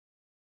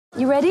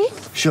You ready?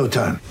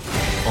 Showtime.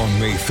 On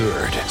May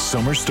 3rd,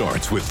 summer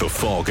starts with The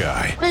Fall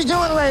Guy. Let's do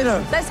it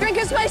later. Let's drink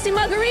a spicy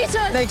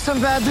margarita. Make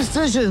some bad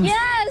decisions.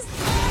 Yes!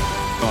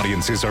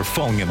 Audiences are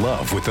falling in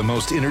love with the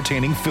most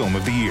entertaining film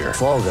of the year.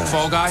 Fall Guy.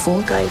 Fall Guy?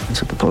 Fall guy.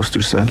 That's what the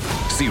poster said.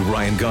 See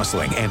Ryan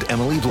Gosling and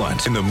Emily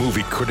Blunt in the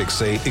movie critics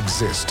say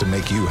exists to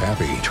make you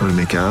happy. Trying to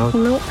make it out?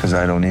 Nope. Because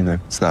I don't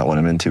either. It's not what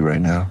I'm into right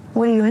now.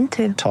 What are you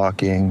into?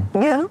 Talking.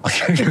 Yeah.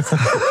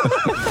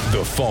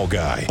 The Fall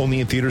Guy.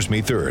 Only in theaters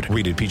May 3rd.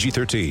 Rated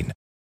PG-13.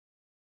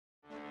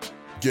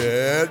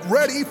 Get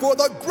ready for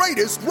the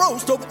greatest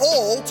roast of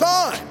all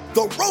time.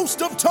 The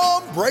Roast of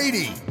Tom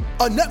Brady.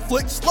 A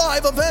Netflix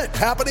live event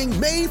happening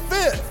May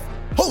 5th.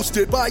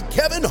 Hosted by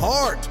Kevin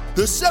Hart.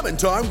 The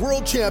 7-time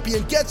world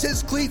champion gets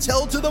his cleats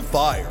held to the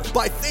fire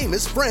by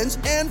famous friends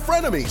and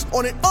frenemies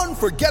on an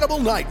unforgettable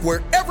night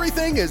where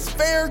everything is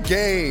fair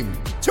game.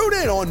 Tune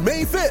in on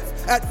May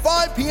 5th at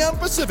 5 p.m.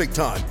 Pacific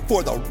time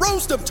for the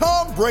Roast of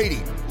Tom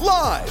Brady.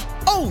 Live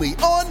only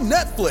on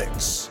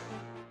Netflix.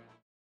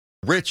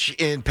 Rich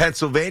in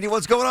Pennsylvania.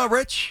 What's going on,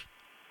 Rich?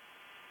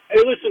 Hey,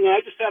 listen,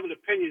 I just have an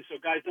opinion, so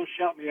guys, don't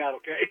shout me out,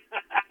 okay?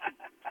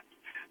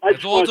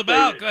 That's all it's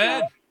about. Go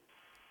ahead.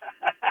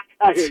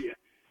 I hear you.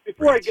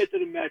 Before I get to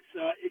the Mets,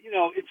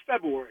 it's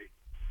February.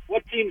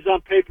 What teams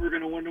on paper are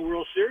going to win the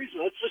World Series?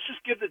 Let's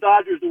just give the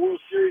Dodgers the World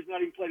Series,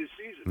 not even play the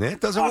season. It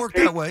doesn't work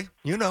that way.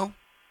 You know.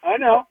 I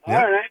know.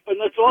 Yeah. All right. But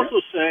let's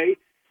also say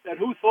that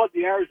who thought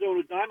the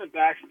Arizona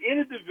Diamondbacks in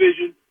a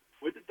division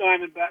with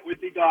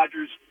the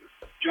Dodgers,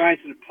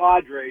 Giants, and the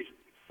Padres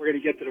were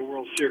going to get to the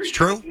World Series? It's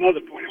true. That's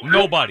another point.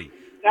 Nobody.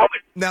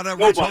 Now,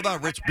 Rich, hold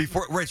on, Rich.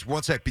 Rich,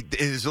 one sec.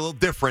 It is a little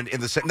different in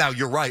the now.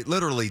 You're right.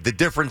 Literally, the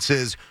difference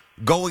is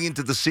going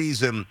into the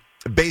season,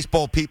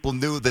 baseball people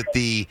knew that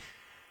the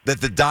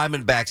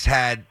Diamondbacks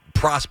had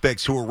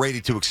prospects who were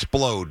ready to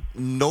explode.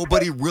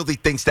 Nobody really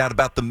thinks that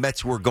about the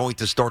Mets who are going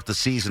to start the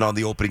season on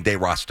the opening day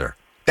roster.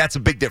 That's a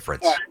big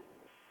difference. All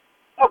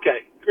right. Okay,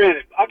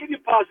 granted. I'll give you a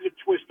positive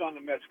twist on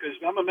the Mets because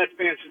I'm a Mets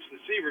fan since the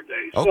Seaver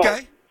days.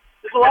 Okay.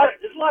 So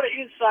there's a lot of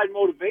inside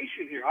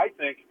motivation here, I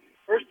think.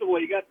 First of all,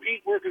 you got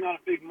Pete working on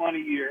a big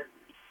money year.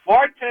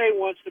 Marte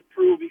wants to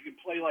prove he can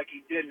play like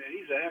he did, and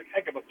he's a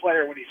heck of a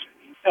player when he's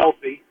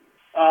healthy.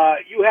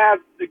 You have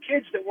the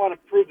kids that want to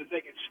prove that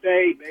they can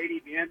stay,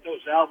 Beatty,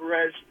 Vientos,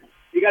 Alvarez.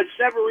 You got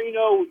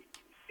Severino.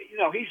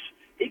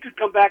 He could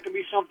come back and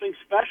be something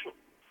special.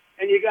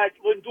 And you got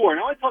Lindor.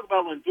 Now I talk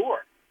about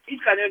Lindor. He's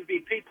got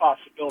MVP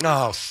possibilities.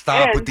 No,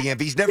 stop with the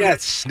MVP. He's never going to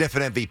sniff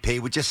an MVP.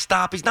 Would you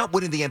stop? He's not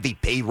winning the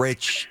MVP,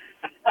 Rich.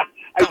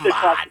 I said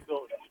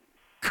possibilities.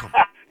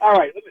 All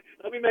right,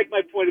 let me make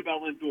my point about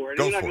Lindor, and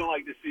you're not going to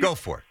like this either. Go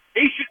for it.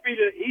 He should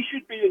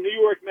be the New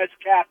York Mets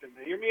captain.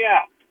 Now, hear me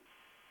out.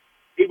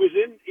 He was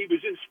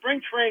in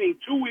spring training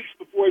 2 weeks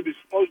before he was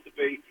supposed to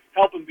be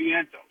helping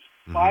Vientos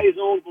by his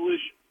own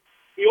volition.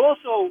 He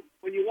also,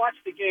 when you watch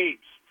the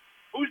games,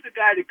 who's the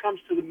guy that comes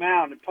to the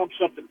mound and pumps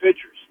up the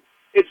pitchers?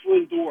 It's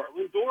Lindor.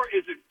 Lindor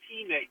is a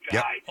teammate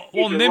guy. Yep.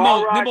 Well,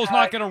 Nimmo's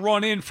not going to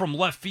run in from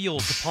left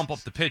field to pump up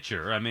the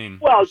pitcher. I mean,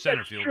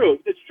 center field. True.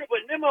 That's true. But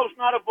Nimmo's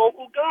not a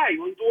vocal guy.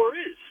 Lindor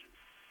is.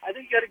 I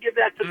think you got to give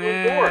that to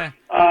Lindor.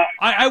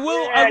 I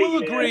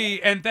will agree,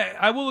 and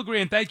I will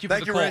agree, and thank you for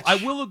the call. Rich. I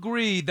will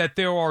agree that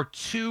there are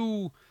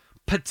two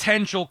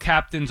potential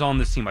captains on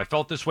this team. I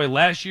felt this way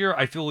last year.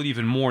 I feel it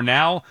even more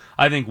now.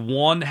 I think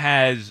one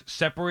has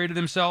separated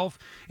himself.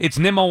 It's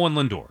Nimmo and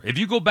Lindor. If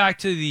you go back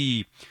to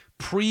the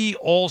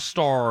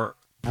pre-All-Star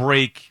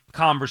break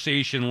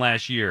conversation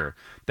last year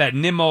that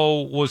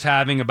Nimmo was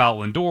having about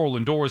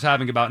Lindor was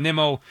having about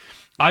Nimmo,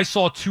 I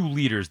saw two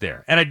leaders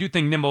there. And I do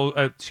think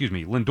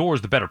Lindor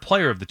is the better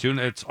player of the two.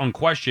 It's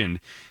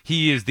unquestioned.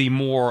 He is the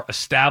more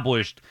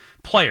established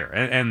player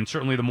and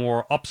certainly the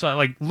more upside.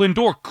 Like,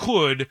 Lindor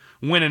could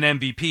win an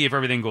MVP if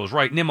everything goes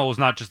right. Nimmo is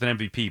not just an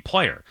MVP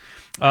player.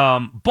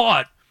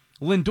 But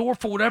Lindor,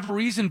 for whatever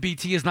reason,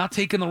 BT, has not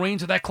taken the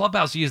reins of that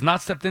clubhouse. He has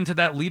not stepped into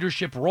that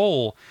leadership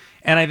role,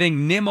 and I think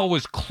Nimmo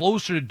is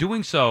closer to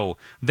doing so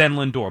than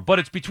Lindor. But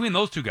it's between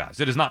those two guys.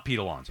 It is not Pete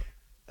Alonso.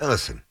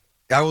 Listen,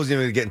 I wasn't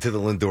even going to get into the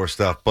Lindor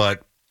stuff,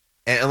 but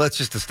and let's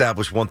just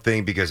establish one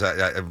thing because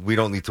we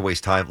don't need to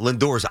waste time.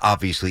 Lindor is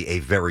obviously a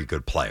very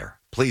good player.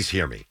 Please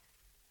hear me.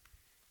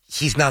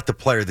 He's not the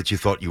player that you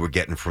thought you were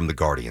getting from the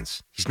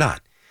Guardians. He's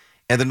not.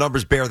 And the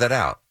numbers bear that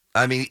out.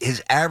 I mean,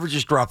 his average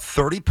has dropped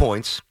 30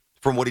 points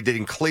from what he did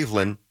in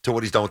Cleveland to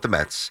what he's done with the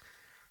Mets.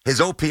 His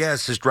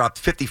OPS has dropped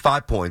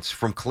 55 points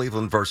from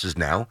Cleveland versus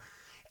now.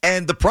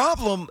 And the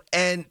problem,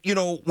 and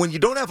when you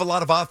don't have a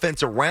lot of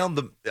offense around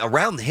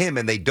him,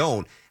 and they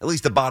don't, at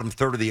least the bottom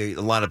third of the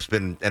lineup's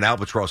been an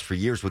albatross for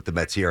years with the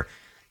Mets here.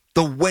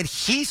 When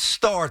he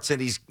starts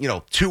and he's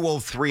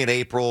 203 in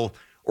April,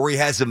 or he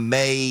has a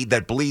May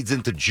that bleeds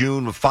into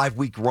June, a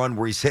 5-week run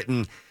where he's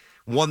hitting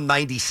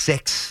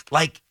 196,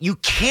 you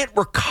can't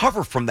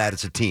recover from that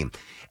as a team.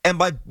 And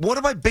one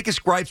of my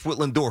biggest gripes with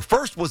Lindor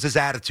first was his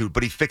attitude,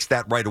 but he fixed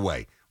that right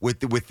away with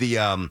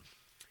the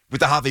with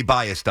the Javi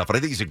Baez stuff. And I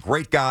think he's a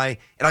great guy.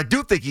 And I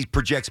do think he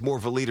projects more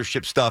of a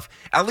leadership stuff,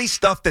 at least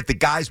stuff that the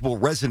guys will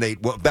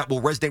resonate, that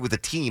will resonate with the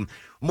team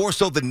more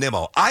so than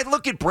Nimmo. I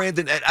look at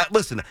Brandon,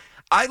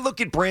 I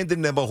look at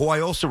Brandon Nimmo, who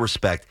I also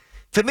respect.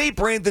 To me,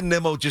 Brandon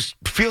Nimmo just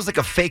feels like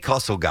a fake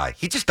hustle guy.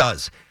 He just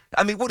does.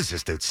 I mean, what is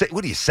this, dude?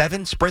 What are you,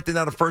 7? Sprinting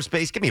out of first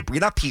base? Give me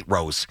you're not Pete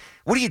Rose.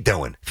 What are you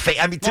doing?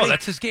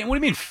 That's his game. What do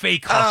you mean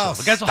fake hustle?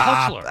 The guy's a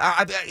hustler.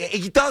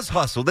 He does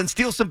hustle. Then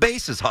steal some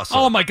bases, hustle.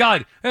 Oh, my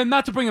God. And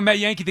not to bring a Met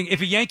Yankee thing.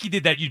 If a Yankee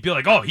did that, you'd be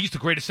like, oh, he's the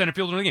greatest center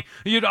fielder in the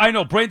game. I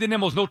know. Brandon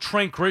Nimmo's no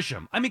Trent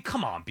Grisham. I mean,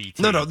 come on,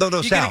 BT. No, You're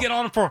going to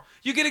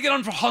get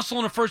on for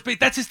hustling at first base.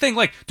 That's his thing.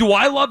 Like, do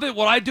I love it?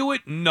 Would I do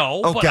it?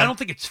 No. Okay. But I don't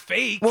think it's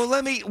fake. Well,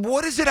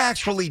 what does it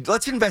actually,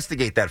 let's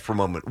investigate that for a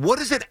moment. What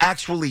does it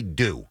actually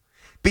do?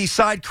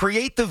 Beside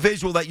create the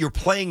visual that you're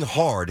playing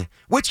hard,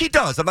 which he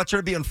does. I'm not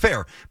trying to be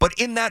unfair, but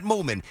in that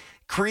moment,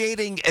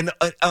 creating an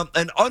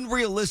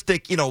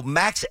unrealistic,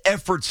 max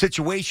effort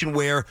situation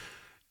where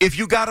if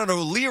you got on a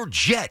Lear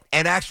jet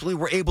and actually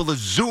were able to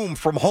zoom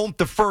from home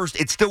to first,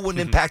 it still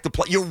wouldn't impact the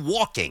play. You're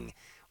walking.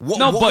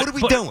 What are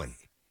we doing?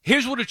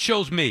 Here's what it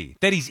shows me,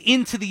 that he's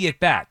into the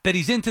at-bat, that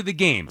he's into the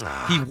game.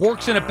 He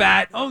works in a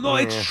bat. Oh, no,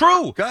 it's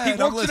true. Go ahead,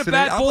 he works in a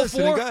bat, ball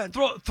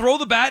four, throw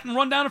the bat, and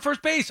run down to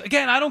first base.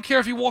 Again, I don't care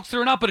if he walks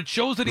there or not, but it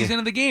shows that he's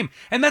into the game.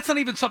 And that's not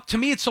even something, to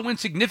me, it's so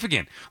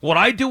insignificant. Would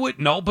I do it?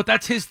 No, but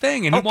that's his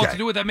thing, and he wants to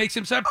do it. That makes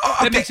him separate.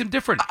 That makes him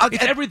different.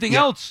 It's everything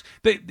else.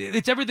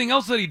 It's everything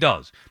else that he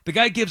does. The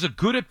guy gives a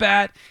good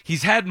at-bat.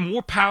 He's had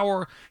more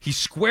power. He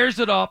squares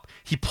it up.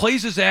 He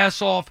plays his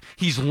ass off.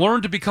 He's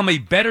learned to become a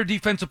better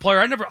defensive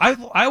player.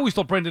 I always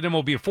thought Brandon Nimmo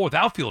would be a fourth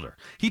outfielder.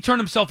 He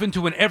turned himself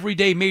into an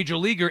everyday major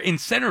leaguer in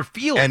center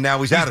field. And now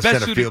he's out of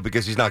center field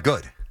because he's not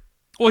good.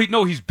 Well,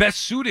 he's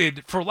best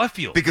suited for left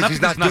field. Because he's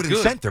not good in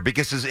center,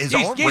 because his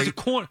arm rate... He's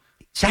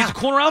a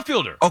corner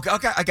outfielder.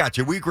 Okay, I got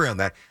you. We agree on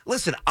that.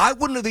 Listen, I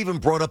wouldn't have even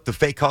brought up the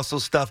fake hustle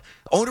stuff.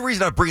 The only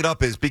reason I bring it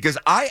up is because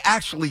I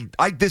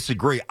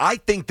disagree. I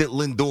think that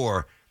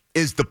Lindor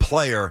is the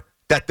player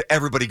that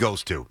everybody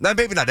goes to. Now,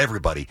 maybe not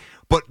everybody,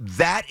 but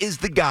that is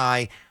the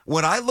guy.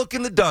 When I look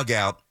in the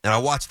dugout, and I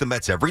watch the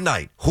Mets every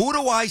night, who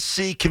do I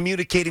see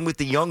communicating with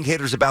the young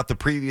hitters about the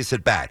previous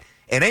at-bat?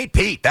 It ain't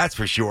Pete, that's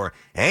for sure.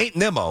 It ain't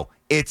Nimmo.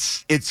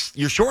 It's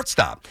your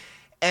shortstop.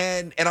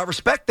 And I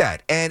respect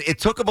that. And it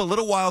took him a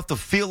little while to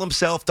feel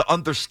himself, to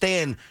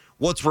understand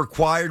what's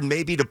required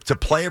maybe to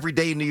play every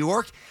day in New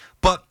York.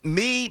 But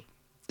me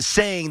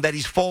saying that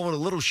he's fallen a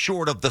little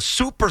short of the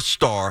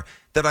superstar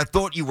that I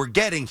thought you were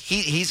getting,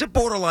 he's a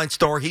borderline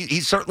star.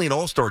 He's certainly an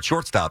all-star at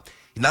shortstop.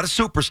 He's not a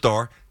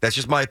superstar. That's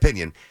just my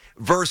opinion.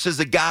 Versus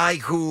a guy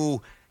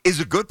who is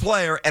a good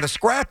player and a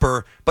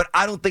scrapper, but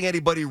I don't think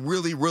anybody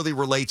really, really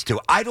relates to.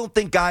 I don't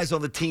think guys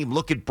on the team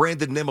look at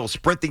Brandon Nimmo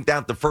sprinting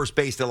down to first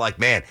base. They're like,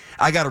 man,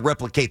 I got to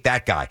replicate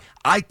that guy.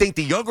 I think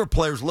the younger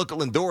players look at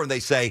Lindor and they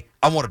say,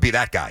 I want to be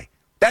that guy.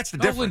 That's the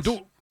difference.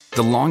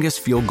 The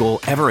longest field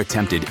goal ever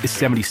attempted is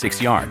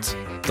 76 yards.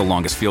 The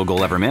longest field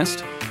goal ever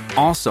missed?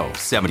 Also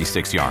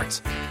 76 yards.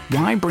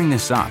 Why bring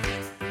this up?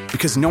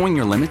 Because knowing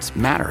your limits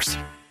matters,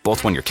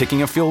 both when you're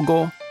kicking a field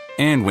goal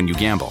and when you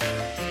gamble.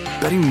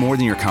 Betting more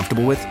than you're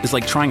comfortable with is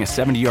like trying a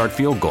 70-yard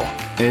field goal.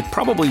 It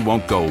probably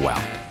won't go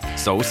well.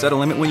 So set a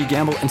limit when you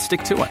gamble and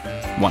stick to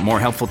it. Want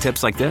more helpful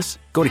tips like this?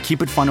 Go to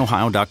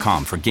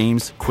keepitfunohio.com for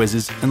games,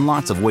 quizzes, and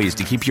lots of ways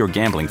to keep your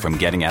gambling from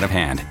getting out of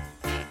hand.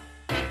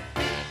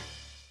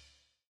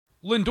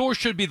 Lindor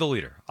should be the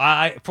leader.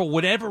 For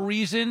whatever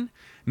reason,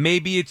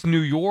 maybe it's New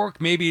York,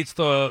 maybe it's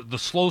the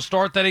slow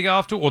start that he got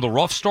off to, or the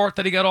rough start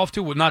that he got off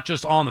to, not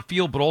just on the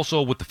field, but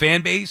also with the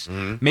fan base.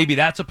 Mm-hmm. Maybe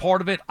that's a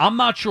part of it. I'm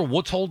not sure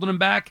what's holding him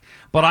back,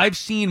 but I've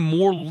seen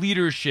more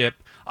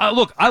leadership.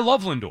 Look, I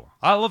love Lindor.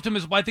 I loved him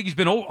I think he's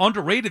been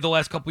underrated the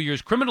last couple of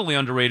years, criminally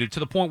underrated,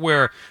 to the point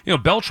where,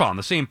 Beltran,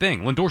 the same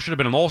thing. Lindor should have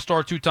been an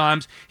all-star 2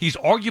 times. He's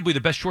arguably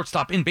the best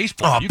shortstop in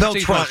baseball.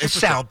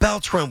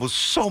 Beltran was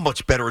so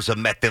much better as a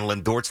Met than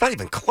Lindor. It's not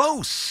even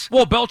close.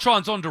 Well,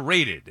 Beltran's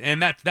underrated,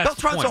 and that's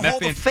Beltran's the point. a Hall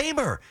of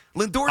Famer.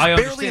 Lindor's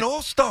barely an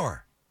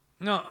all-star.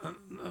 No,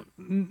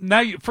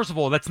 now first of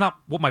all, that's not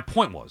what my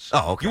point was.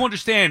 Oh, okay. You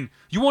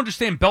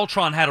understand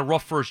Beltran had a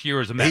rough first year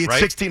as a Met, He had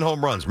 16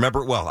 home runs.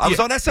 Remember it well. I was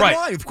on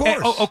SNY, of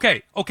course.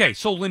 Okay.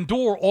 So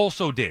Lindor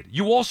also did.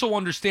 You also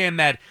understand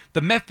that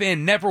the Met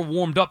fan never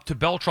warmed up to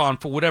Beltran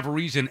for whatever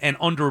reason and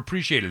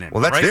underappreciated him.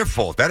 Well, that's right? their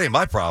fault. That ain't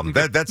my problem.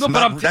 That's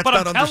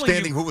not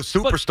understanding who a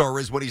superstar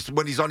is when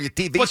he's on your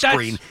TV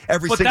screen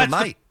every single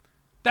night.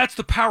 That's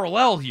the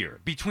parallel here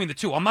between the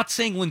two. I'm not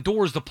saying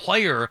Lindor is the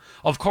player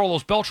of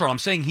Carlos Beltran. I'm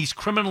saying he's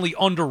criminally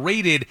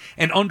underrated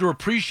and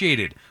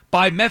underappreciated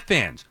by Met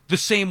fans, the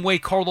same way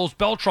Carlos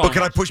Beltran. But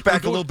can I push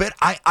back a little bit?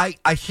 I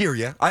hear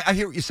you. I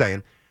hear what you're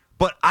saying.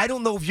 But I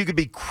don't know if you could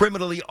be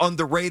criminally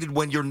underrated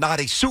when you're not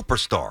a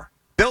superstar.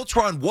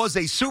 Beltran was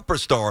a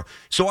superstar,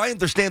 so I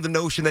understand the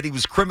notion that he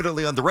was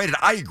criminally underrated.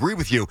 I agree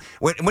with you.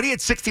 When he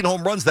had 16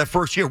 home runs that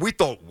first year, we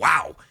thought,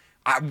 wow.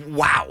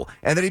 Wow.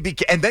 And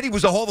then he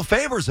was a Hall of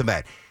Famer as a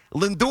Met.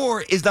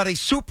 Lindor is not a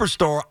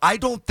superstar. I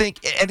don't think,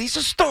 and he's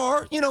a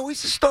star,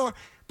 he's a star,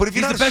 But if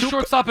he's you're the not best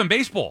shortstop in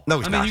baseball. No,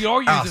 he's not. You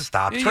argue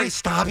Stop. Trey,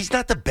 stop. He's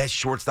not the best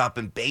shortstop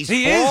in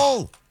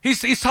baseball. He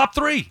is. He's top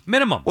 3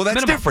 minimum. Well, that's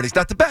minimum. different. He's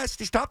not the best.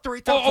 He's top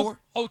 3, top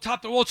 4.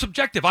 Top 3. Well, it's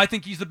subjective. I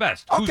think he's the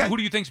best. Okay. Who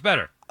do you think's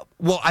better?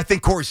 Well, I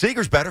think Corey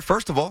Seager's better,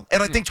 first of all,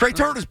 and I think Trey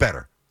Turner's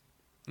better.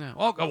 Yeah,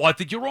 well, I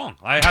think you're wrong.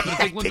 I happen to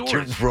think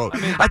Lindor is. Wrong.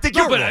 I think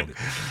you're wrong.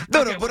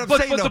 But I'm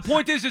saying, but the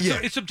point is,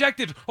 it's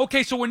subjective.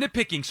 Okay, so we're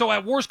nitpicking. So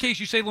at worst case,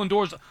 you say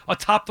Lindor's a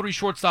top 3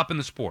 shortstop in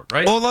the sport,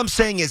 right? All I'm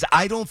saying is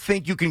I don't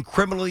think you can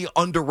criminally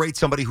underrate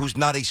somebody who's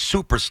not a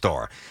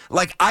superstar.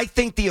 Like, I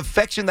think the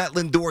affection that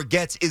Lindor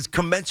gets is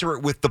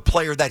commensurate with the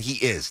player that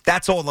he is.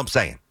 That's all I'm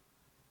saying.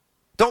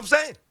 That's all I'm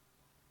saying.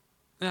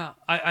 Yeah,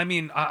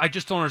 I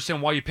just don't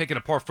understand why you're picking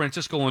apart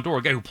Francisco Lindor,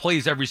 a guy who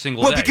plays every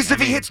single day. Well, because if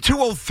he hits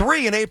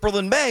 203 in April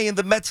and May and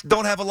the Mets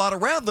don't have a lot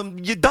around them,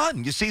 you're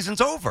done. Your season's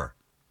over.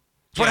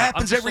 That's what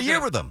happens every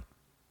year with them.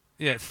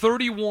 Yeah,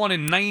 31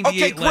 and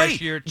 98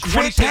 last year, 26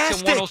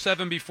 Fantastic. and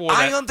 107 before that.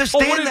 I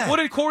understand that. What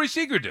did Corey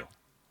Seager do?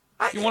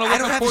 I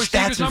don't have his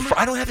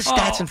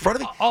stats in front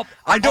of me.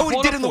 I know what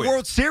he did in the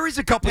World Series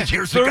a couple of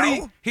years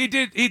ago. He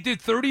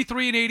did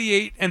 33 and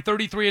 88 and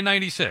 33 and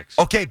 96.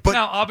 Okay, but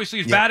now obviously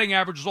his batting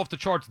average is off the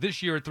charts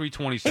this year at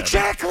 327.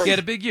 Exactly. He had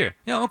a big year.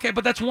 Yeah, okay,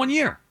 but that's 1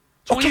 year.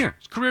 It's 1 year.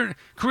 It's career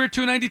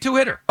 292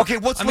 hitter. Okay,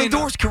 what's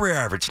Lindor's career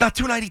average? It's not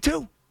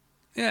 292.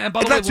 Yeah, and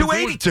by the way, way, it's not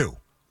 282.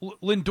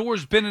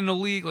 Lindor's been in the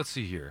league. Let's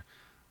see here.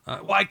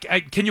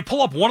 Can you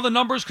pull up one of the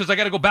numbers? Because I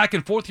got to go back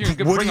and forth here.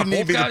 And what do you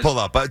need me to pull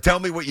up? Tell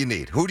me what you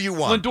need. Who do you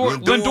want?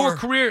 Lindor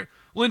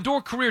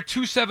career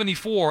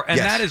 274, and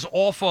that is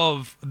off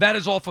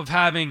of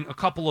having a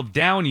couple of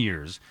down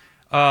years.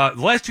 The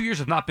last 2 years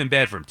have not been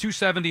bad for him.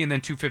 270 and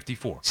then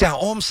 254. So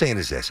all I'm saying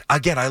is this.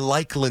 Again, I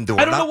like Lindor.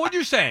 I don't know what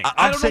you're saying.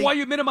 I don't know why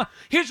you minimize.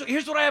 Here's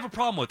what I have a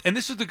problem with, and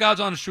this is the God's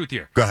honest truth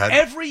here. Go ahead.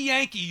 Every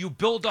Yankee you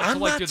build up to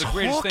like you're the greatest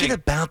thing. I'm not talking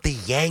about the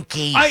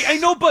Yankees. I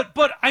know, but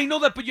I know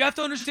that. But you have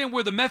to understand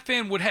where the Met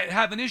fan would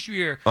have an issue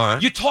here. All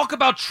right. You talk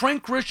about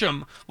Trent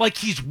Grisham like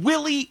he's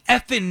Willie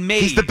effing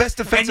Mays. He's the best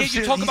defensive. And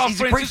yet you talk about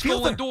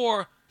Francisco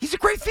Lindor. He's a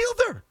great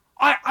fielder.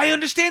 I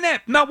understand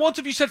that. Not once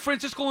have you said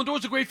Francisco Lindor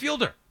is a great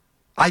fielder.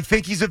 I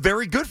think he's a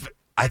very good.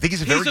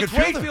 He's a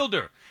great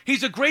fielder.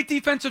 He's a great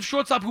defensive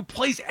shortstop who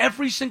plays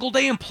every single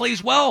day and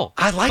plays well.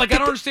 I don't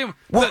understand.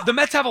 The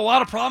Mets have a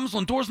lot of problems.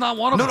 Lindor's not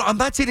one of them. No, I'm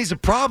not saying he's a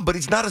problem, but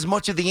he's not as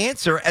much of the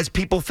answer as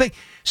people think.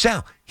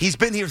 Sal, he's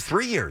been here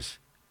 3 years.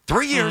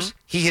 3 years,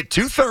 he hit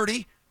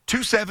 230,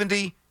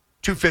 270,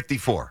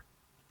 254.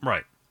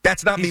 Right.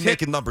 That's not me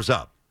making numbers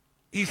up.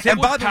 He's hit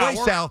with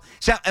power.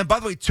 Sal, and by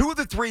the way, 2 of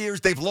the 3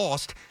 years they've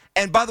lost.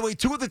 And by the way,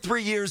 2 of the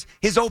 3 years,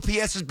 his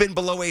OPS has been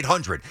below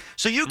 800.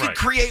 So you can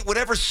create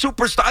whatever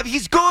superstar. I mean,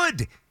 he's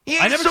good.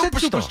 I never said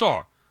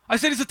superstar. I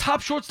said he's a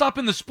top shortstop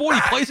in the sport.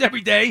 He plays every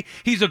day.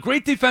 He's a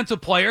great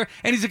defensive player,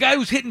 and he's a guy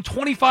who's hitting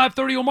 25,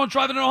 30 home runs,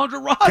 driving in 100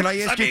 runs. Can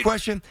I ask you a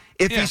question?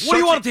 What do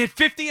you want him to hit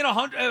 50 and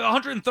 100,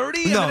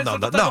 130? No,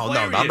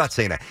 I'm not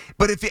saying that.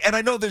 But and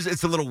I know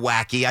it's a little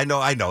wacky. I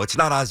know. It's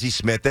not Ozzie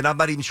Smith, and I'm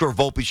not even sure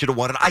Volpe should have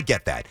won it. I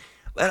get that.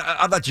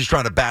 I'm not just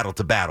trying to battle,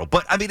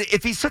 but I mean,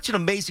 if he's such an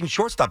amazing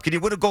shortstop, can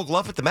you win a Gold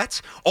Glove with the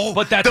Mets? Oh,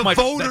 but the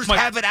voters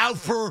have it out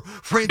for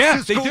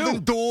Francisco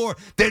Lindor.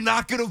 They're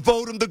not going to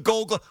vote him the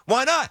Gold Glove.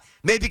 Why not?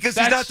 Maybe because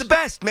he's not the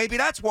best. Maybe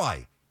that's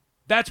why.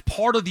 That's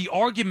part of the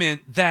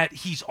argument that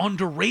he's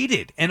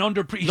underrated and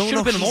he should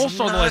have been an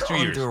all-star the last 2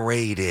 years.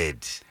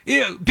 Underrated.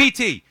 Yeah,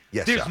 BT.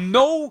 Yes,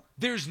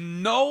 there's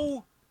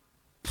no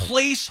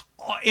place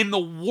in the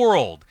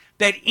world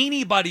that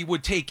anybody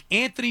would take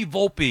Anthony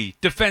Volpe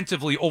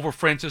defensively over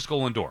Francisco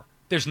Lindor.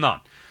 There's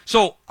none.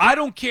 So I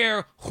don't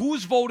care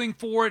who's voting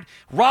for it.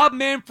 Rob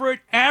Manfred,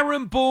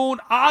 Aaron Boone,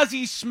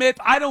 Ozzie Smith.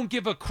 I don't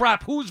give a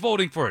crap who's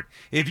voting for it.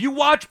 If you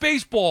watch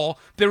baseball,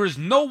 there is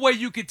no way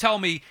you could tell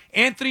me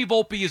Anthony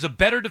Volpe is a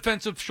better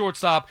defensive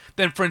shortstop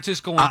than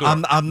Francisco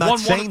Lindor. I'm not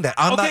saying that.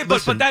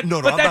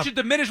 That should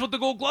diminish what the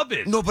Gold Glove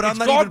is. No, but it's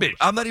garbage.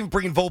 I'm not even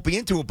bringing Volpe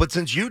into it. But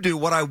since you do,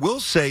 what I will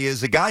say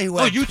is a guy who.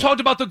 No, you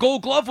talked about the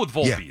Gold Glove with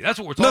Volpe. Yeah. That's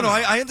what we're talking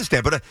about. I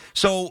understand. But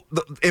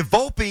if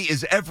Volpe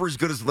is ever as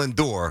good as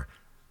Lindor,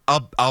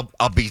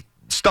 I'll be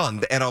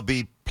stunned and I'll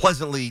be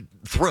pleasantly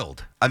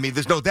thrilled. I mean,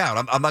 there's no doubt.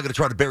 I'm not going to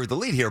try to bury the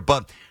lead here,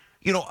 but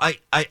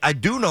I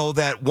do know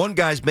that one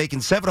guy's making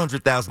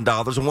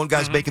 $700,000 and one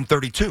guy's making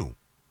 $32,000.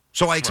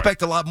 So I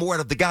expect a lot more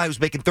out of the guy who's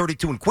making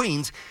 $32,000 in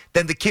Queens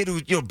than the kid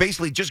who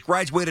basically just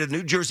graduated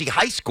New Jersey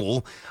high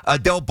school,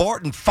 Del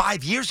Barton,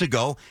 5 years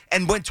ago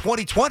and went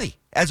 2020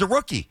 as a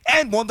rookie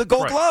and won the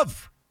Gold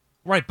Glove.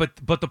 Right,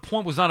 but the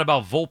point was not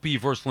about Volpe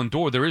versus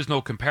Lindor. There is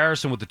no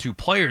comparison with the two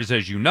players,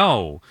 as you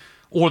know.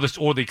 Or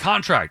the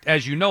contract,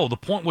 as you know. The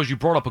point was you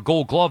brought up a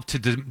Gold Glove to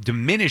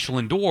diminish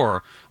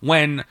Lindor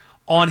when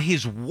on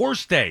his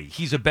worst day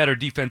he's a better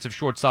defensive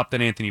shortstop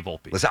than Anthony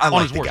Volpe. Listen, I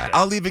like the guy.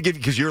 I'll even give you,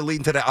 because you're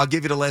leading to that. I'll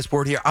give you the last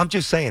word here. I'm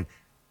just saying,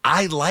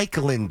 I like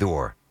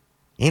Lindor.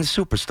 He's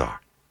a superstar.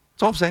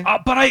 That's all I'm saying.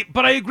 But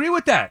I agree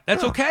with that.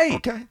 That's okay.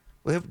 Okay.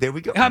 Well, there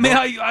we go. I mean,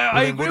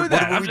 I agree with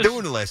that. What were we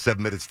doing the last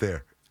 7 minutes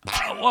there?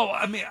 Well,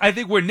 I mean, I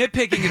think we're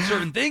nitpicking at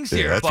certain things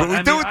here. That's what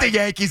we do with the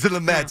Yankees and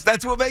the Mets.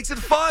 That's what makes it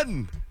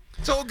fun.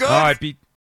 It's all good. All right,